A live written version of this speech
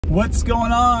What's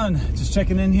going on? Just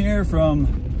checking in here from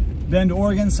Bend,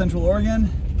 Oregon, Central Oregon.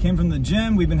 Came from the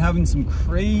gym. We've been having some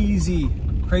crazy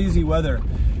weather.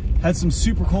 Had some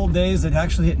super cold days that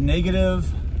actually hit negative,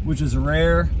 which is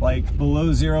rare, like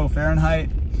below 0 Fahrenheit.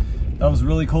 That was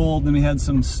really cold. Then we had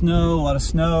some snow, a lot of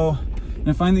snow, and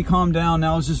it finally calmed down.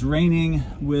 Now it's just raining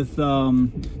with,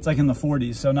 it's like in the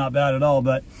 40s, so not bad at all.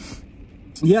 But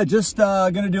yeah, just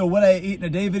gonna do a what I ate in a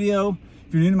day video.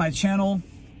 If you're new to my channel,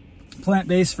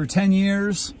 plant-based for 10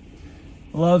 years,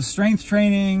 love strength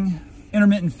training,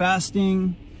 intermittent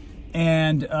fasting,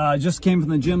 and just came from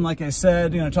the gym, like I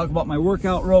said. I'm gonna talk about my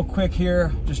workout real quick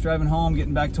here. Just driving home,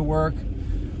 getting back to work.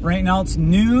 Right now it's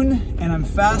noon and I'm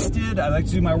fasted. I like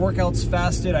to do my workouts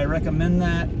fasted. I recommend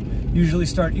that. Usually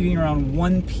start eating around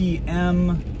 1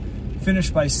 p.m.,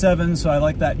 finish by 7, so I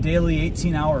like that daily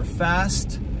 18-hour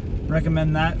fast.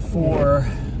 Recommend that for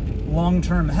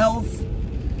long-term health,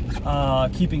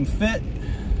 keeping fit,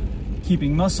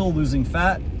 keeping muscle, losing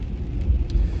fat.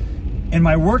 And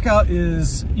my workout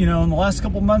is, in the last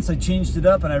couple months I changed it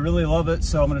up and I really love it,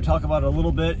 so I'm going to talk about it a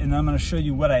little bit, and then I'm going to show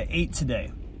you what I ate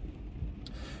today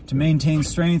to maintain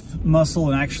strength,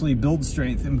 muscle, and actually build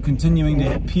strength. I'm continuing to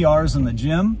hit PRs in the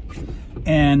gym,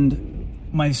 and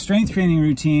my strength training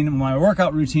routine, my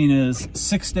workout routine is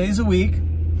 6 days a week.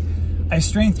 I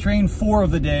strength train 4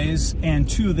 of the days, and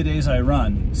 2 of the days I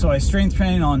run. So I strength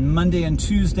train on Monday and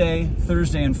Tuesday,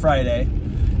 Thursday and Friday,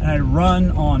 and I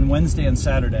run on Wednesday and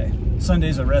Saturday.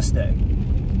 Sunday's a rest day.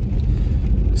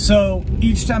 So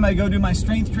each time I go do my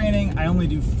strength training, I only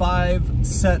do 5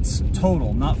 sets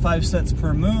total, not 5 sets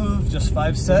per move, just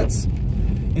 5 sets.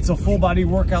 It's a full body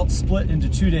workout split into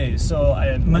 2 days. So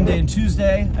Monday and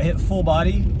Tuesday, I hit full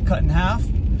body, cut in half,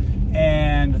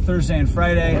 and Thursday and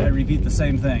Friday, I repeat the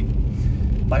same thing.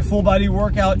 My full body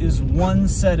workout is 1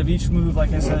 set of each move,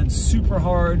 like I said, super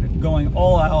hard, going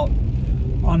all out.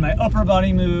 On my upper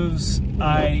body moves,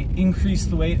 I increase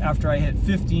the weight after I hit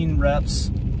 15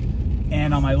 reps.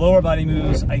 And on my lower body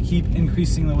moves, I keep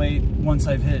increasing the weight once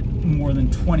I've hit more than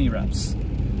 20 reps.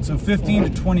 So 15 to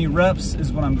 20 reps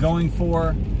is what I'm going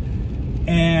for.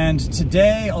 And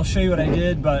today I'll show you what I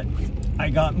did, but I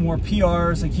got more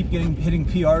PRs. I keep hitting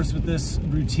PRs with this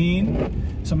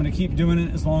routine. So I'm gonna keep doing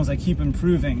it as long as I keep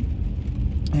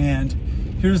improving. And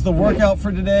here's the workout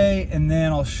for today, and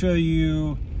then I'll show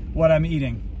you what I'm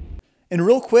eating. And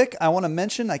real quick, I want to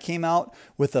mention I came out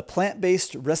with a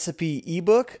plant-based recipe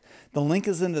ebook. The link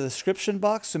is in the description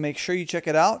box, so make sure you check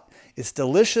it out. It's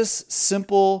delicious,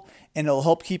 simple, and it'll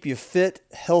help keep you fit,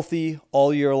 healthy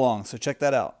all year long. So check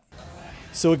that out.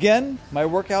 So again, my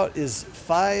workout is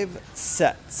 5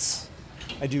 sets.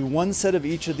 I do 1 set of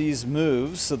each of these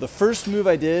moves. So the first move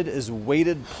I did is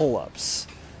weighted pull-ups.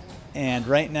 And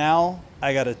right now,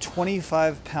 I got a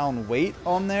 25-pound weight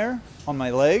on there, on my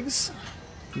legs.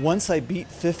 Once I beat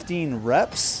 15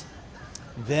 reps,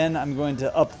 then I'm going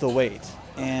to up the weight.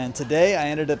 And today I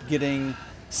ended up getting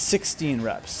 16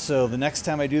 reps. So the next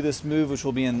time I do this move, which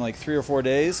will be in like 3 or 4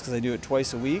 days, because I do it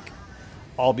twice a week,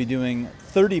 I'll be doing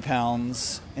 30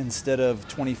 pounds instead of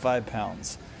 25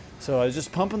 pounds. So I was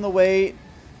just pumping the weight,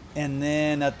 and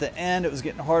then at the end it was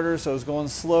getting harder, so I was going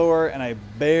slower, and I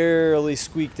barely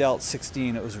squeaked out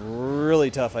 16. It was really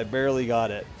tough. I barely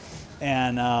got it.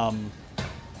 And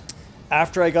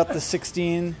after I got the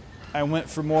 16, I went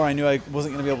for more. I knew I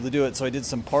wasn't going to be able to do it, so I did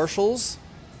some partials.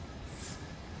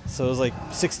 So it was like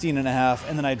 16 and a half,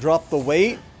 and then I dropped the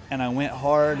weight, and I went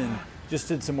hard and just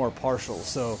did some more partials.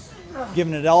 So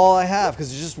giving it all I have,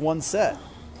 because it's just 1 set.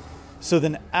 So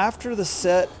then after the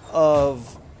set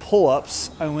of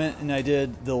pull-ups, I went and I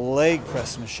did the leg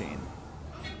press machine.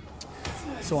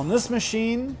 So on this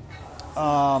machine,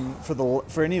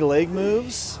 for any leg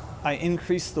moves, I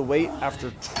increased the weight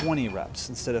after 20 reps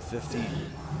instead of 15.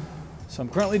 So I'm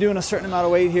currently doing a certain amount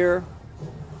of weight here,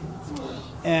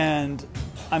 and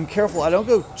I'm careful. I don't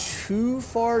go too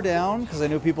far down because I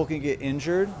know people can get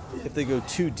injured if they go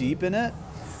too deep in it.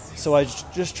 So I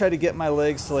just try to get my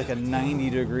legs to like a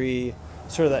 90-degree,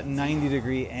 sort of that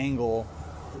 90-degree angle.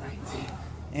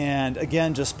 And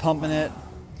again, just pumping it.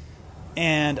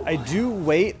 And I do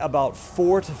wait about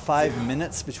 4 to 5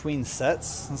 minutes between sets,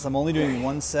 since I'm only doing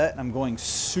 1 set and I'm going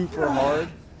super hard.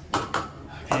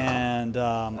 And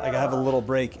I have a little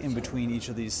break in between each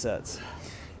of these sets.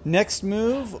 Next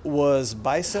move was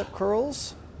bicep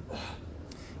curls.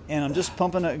 And I'm just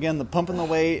pumping it again, pumping the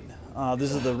weight.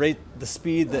 This is the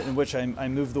speed in which I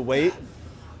move the weight.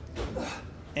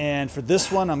 And for this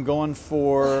one, I'm going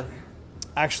for,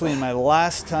 actually in my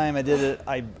last time I did it,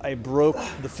 I broke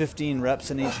the 15 reps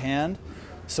in each hand.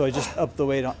 So I just upped the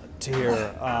weight to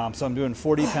here. So I'm doing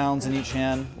 40 pounds in each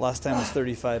hand. Last time was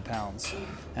 35 pounds.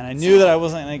 And I knew that I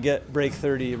wasn't going to break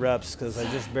 30 reps because I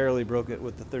just barely broke it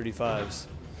with the 35s.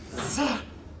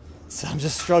 So I'm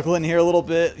just struggling here a little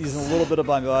bit, using a little bit of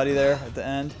my body there at the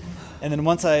end. And then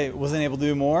once I wasn't able to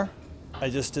do more, I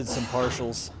just did some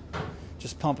partials.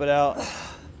 Just pump it out,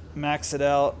 max it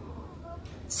out,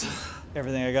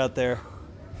 everything I got there.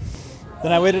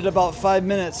 Then I waited about 4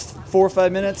 or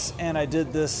 5 minutes, and I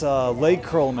did this leg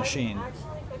curl machine.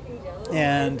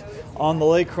 And on the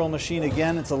leg curl machine,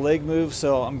 again, it's a leg move,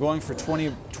 so I'm going for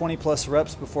 20 plus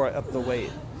reps before I up the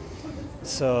weight.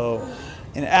 So,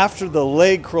 and after the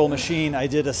leg curl machine, I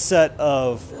did a set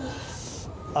of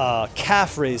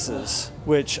calf raises,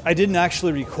 which I didn't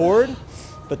actually record,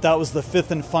 but that was the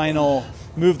 5th and final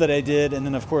move that I did, and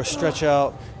then of course stretch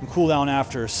out and cool down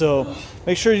after. So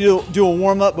make sure you do a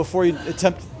warm-up before you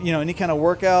attempt any kind of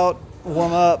workout.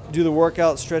 Warm up, do the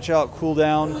workout, stretch out, cool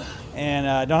down,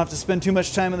 and don't have to spend too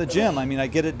much time in the gym. I mean, I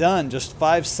get it done, just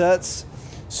 5 sets,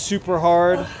 super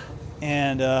hard,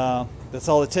 and that's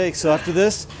all it takes. So after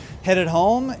this, headed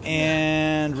home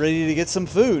and ready to get some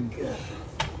food.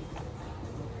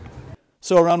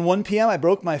 So around 1 p.m. I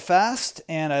broke my fast,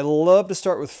 and I love to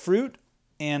start with fruit.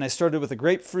 And I started with a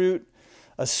grapefruit,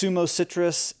 a sumo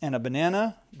citrus, and a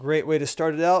banana. Great way to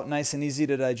start it out, nice and easy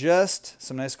to digest,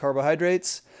 some nice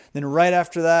carbohydrates. Then right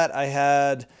after that, I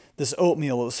had this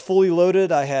oatmeal. It was fully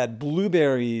loaded. I had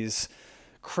blueberries,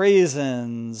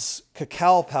 craisins,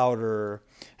 cacao powder,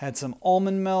 had some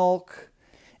almond milk,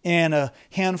 and a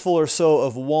handful or so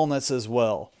of walnuts as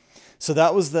well. So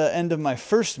that was the end of my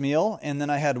first meal, and then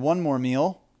I had one more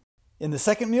meal. And the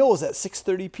second meal was at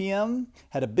 6:30 p.m.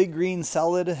 Had a big green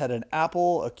salad, had an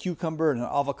apple, a cucumber, and an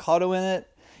avocado in it.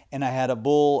 And I had a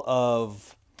bowl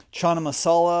of chana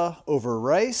masala over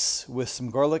rice with some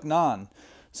garlic naan.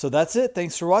 So that's it.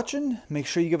 Thanks for watching. Make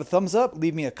sure you give a thumbs up,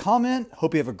 leave me a comment.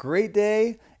 Hope you have a great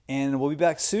day, and we'll be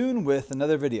back soon with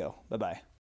another video. Bye-bye.